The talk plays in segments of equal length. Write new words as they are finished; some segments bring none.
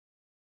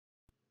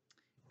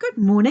Good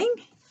morning,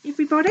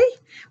 everybody.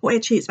 Well,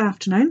 actually, it's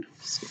afternoon.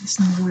 Let's get this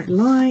in the right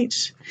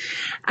light.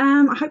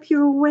 I hope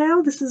you're all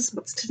well.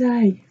 What's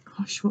today?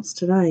 Gosh, what's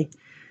today?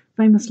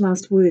 Famous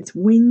last words,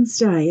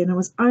 Wednesday, and it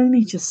was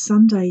only just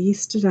Sunday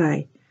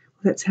yesterday.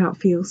 Well, that's how it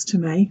feels to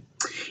me.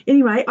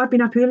 Anyway, I've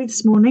been up early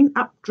this morning,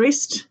 up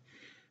dressed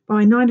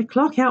by 9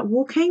 o'clock, out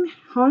walking,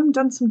 home,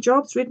 done some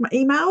jobs, read my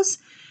emails.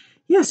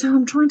 Yeah, so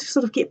I'm trying to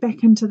sort of get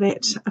back into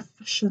that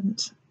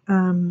efficient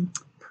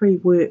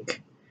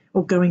pre-work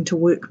or going to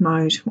work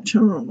mode, which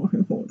I'm not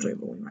looking forward to,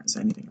 but we won't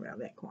say anything about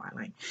that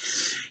quietly.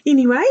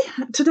 Anyway,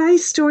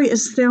 today's story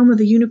is Thelma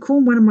the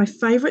Unicorn, one of my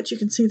favourites. You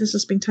can see this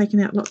has been taken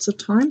out lots of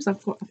times.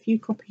 I've got a few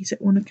copies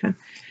at Wanaka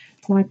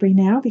Library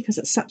now because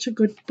it's such a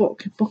good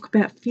book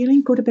about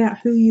feeling good about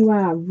who you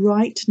are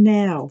right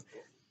now.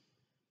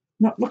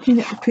 Not looking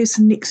at the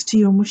person next to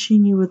you and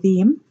wishing you were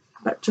them,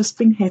 but just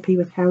being happy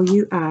with how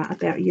you are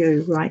about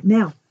you right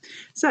now.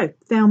 So,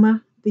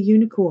 Thelma the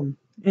Unicorn.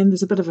 And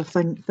there's a bit of a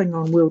thing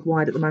on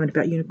worldwide at the moment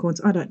about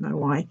unicorns. I don't know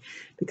why,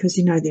 because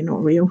you know they're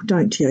not real,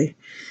 don't you?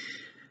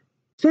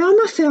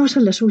 Thelma felt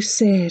a little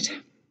sad.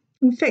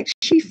 In fact,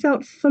 she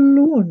felt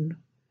forlorn.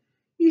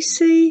 You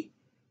see,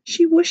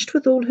 she wished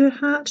with all her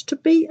heart to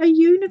be a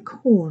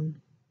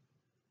unicorn.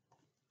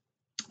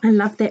 I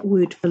love that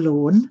word,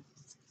 forlorn.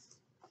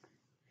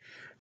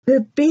 Her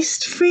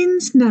best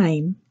friend's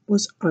name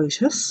was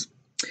Otis.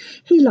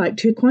 He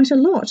liked her quite a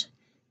lot.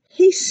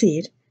 He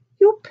said,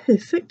 "You're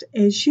perfect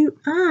as you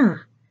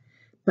are."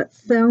 But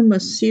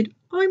Thelma said,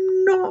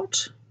 "I'm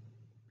not."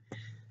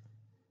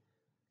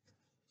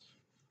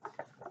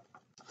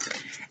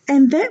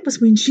 And that was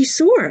when she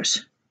saw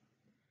it.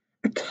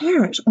 A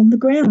carrot on the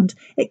ground.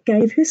 It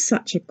gave her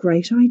such a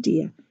great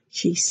idea.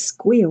 She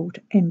squealed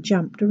and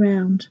jumped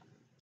around.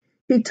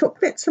 She took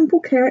that simple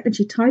carrot and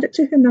she tied it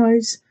to her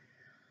nose.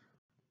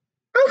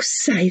 "I'll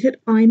say that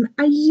I'm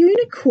a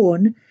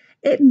unicorn.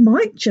 It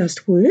might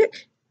just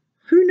work.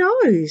 Who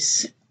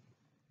knows?"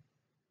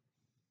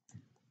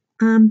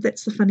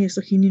 That's the funniest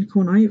looking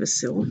unicorn I ever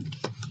saw.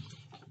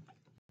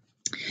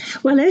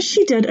 Well, as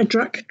she did, a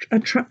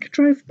truck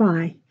drove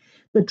by.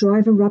 The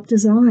driver rubbed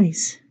his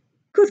eyes.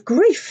 "Good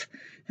grief!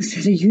 Is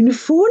that a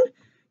unicorn?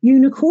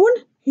 Unicorn?"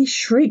 he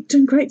shrieked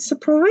in great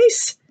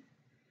surprise.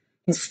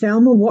 As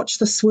Thelma watched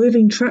the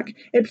swerving truck,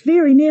 it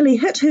very nearly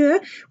hit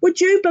her.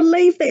 Would you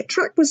believe that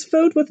truck was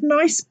filled with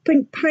nice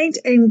pink paint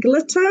and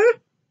glitter?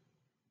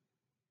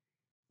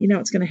 You know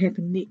what's going to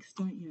happen next,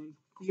 don't you?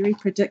 Very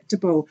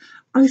predictable.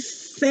 Oh,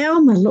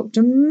 Thelma looked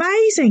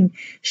amazing.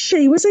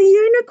 She was a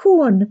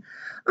unicorn.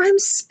 "I'm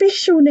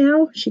special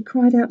now," she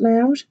cried out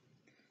loud.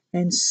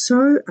 And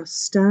so a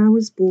star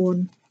was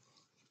born.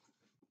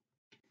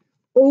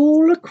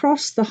 All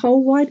across the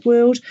whole wide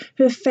world,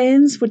 her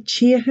fans would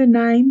cheer her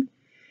name.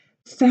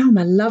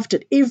 Thelma loved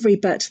it every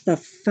bit. The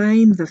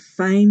fame, the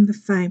fame, the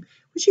fame.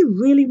 Would you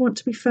really want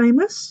to be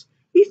famous?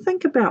 You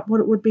think about what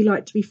it would be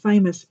like to be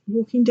famous,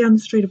 walking down the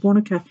street of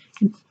Wanaka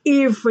and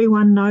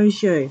everyone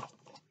knows you.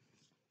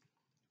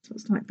 So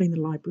it's like being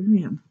the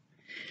librarian.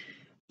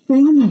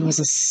 Thelma was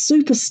a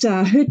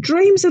superstar. Her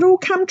dreams had all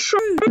come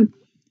true.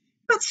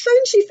 But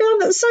soon she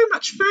found that so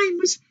much fame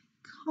was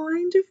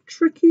kind of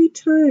tricky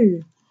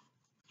too.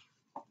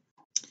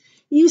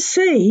 You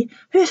see,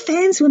 her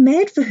fans were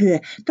mad for her.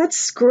 They'd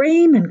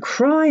scream and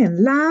cry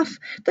and laugh.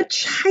 They'd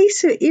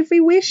chase her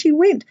everywhere she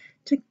went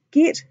to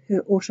get her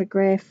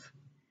autograph.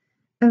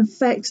 In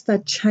fact,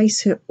 they'd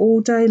chase her all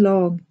day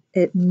long.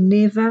 It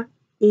never,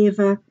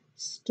 ever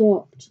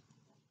stopped.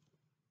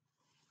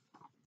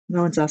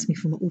 No one's asked me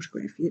for my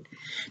autograph yet.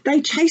 They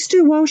chased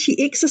her while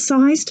she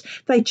exercised.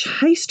 They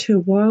chased her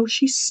while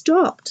she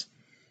stopped.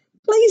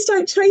 "Please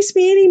don't chase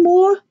me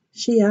anymore,"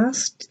 she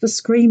asked the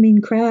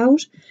screaming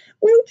crowd.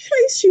 "We'll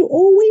chase you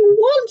all we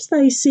want,"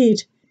 they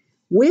said.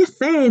 "We're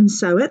fans,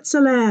 so it's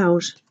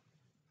allowed."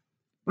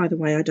 By the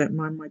way, I don't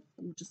mind my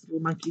gorgeous little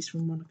monkeys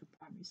from Wanaka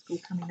Primary School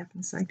coming up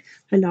and saying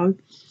hello.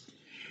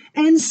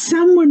 And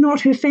some were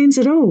not her fans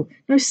at all.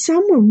 No,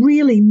 some were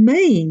really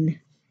mean.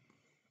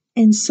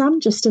 And some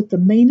just did the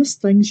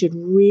meanest things you'd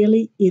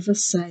really ever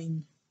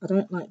seen. I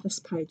don't like this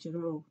page at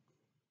all.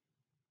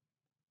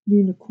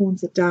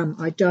 Unicorns are dumb.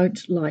 I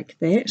don't like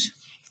that.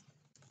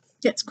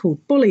 That's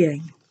called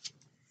bullying.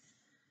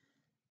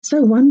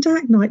 So one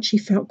dark night she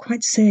felt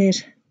quite sad,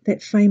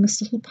 that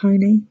famous little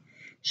pony.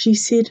 She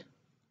said,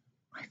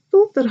 "I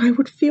thought that I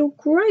would feel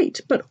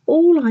great, but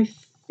all I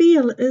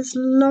feel is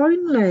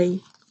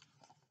lonely."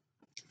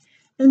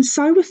 And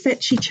so with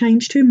that she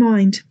changed her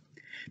mind.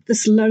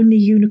 This lonely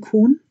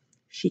unicorn,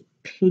 she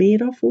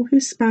cleared off all her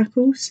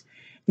sparkles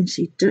and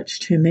she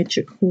ditched her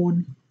magic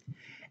horn.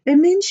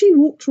 And then she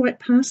walked right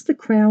past the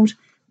crowd.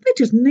 They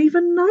didn't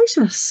even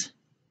notice.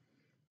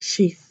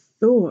 She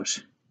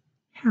thought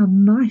how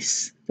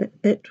nice that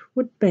it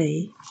would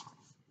be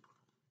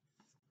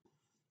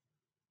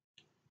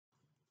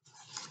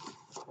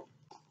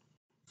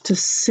to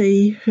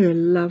see her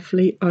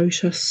lovely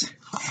Otis.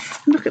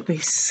 Look at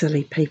these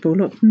silly people.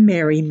 Look,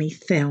 "Marry me,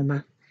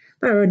 Thelma."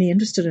 They were only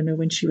interested in her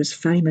when she was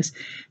famous.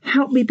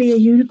 Help me be a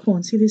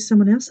unicorn. See, there's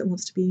someone else that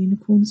wants to be a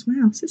unicorn as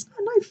well. So it's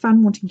no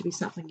fun wanting to be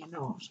something you're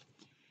not.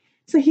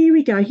 So here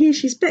we go. Here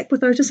she's back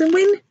with Otis. And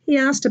when he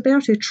asked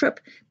about her trip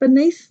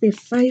beneath their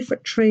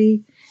favourite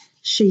tree,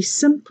 she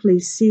simply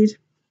said,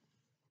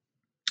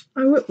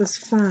 "Oh, it was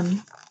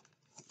fun,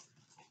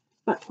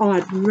 but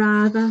I'd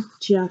rather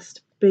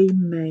just be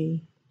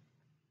me."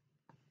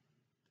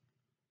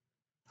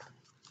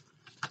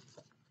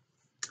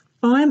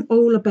 I'm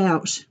all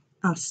about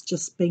us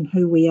just being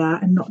who we are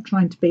and not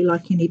trying to be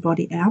like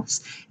anybody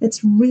else.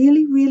 It's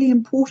really, really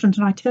important.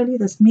 And I tell you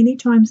this many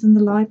times in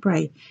the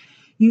library.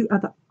 You are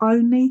the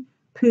only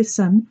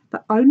person,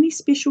 the only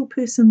special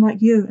person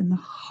like you in the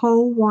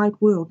whole wide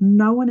world.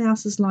 No one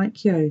else is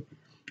like you.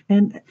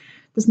 And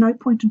there's no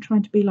point in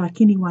trying to be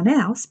like anyone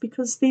else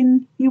because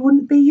then you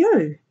wouldn't be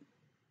you.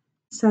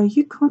 So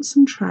you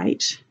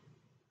concentrate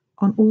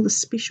on all the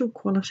special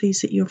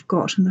qualities that you've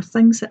got and the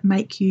things that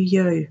make you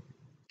you.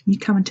 You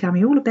come and tell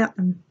me all about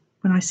them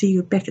when I see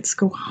you back at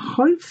school,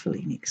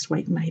 hopefully next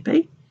week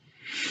maybe.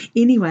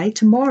 Anyway,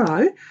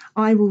 tomorrow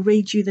I will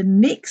read you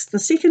the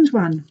second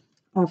one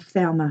of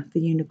Thelma the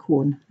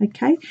Unicorn.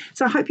 Okay,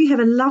 so I hope you have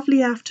a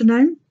lovely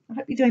afternoon. I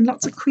hope you're doing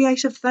lots of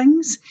creative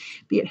things,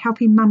 be it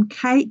helping mum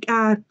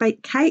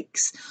bake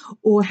cakes,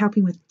 or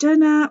helping with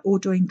dinner, or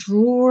doing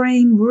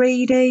drawing,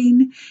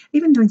 reading,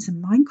 even doing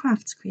some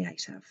Minecraft's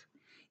creative.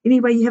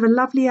 Anyway, you have a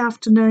lovely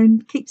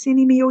afternoon. Keep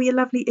sending me all your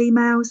lovely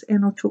emails,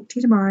 and I'll talk to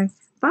you tomorrow.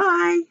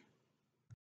 Bye.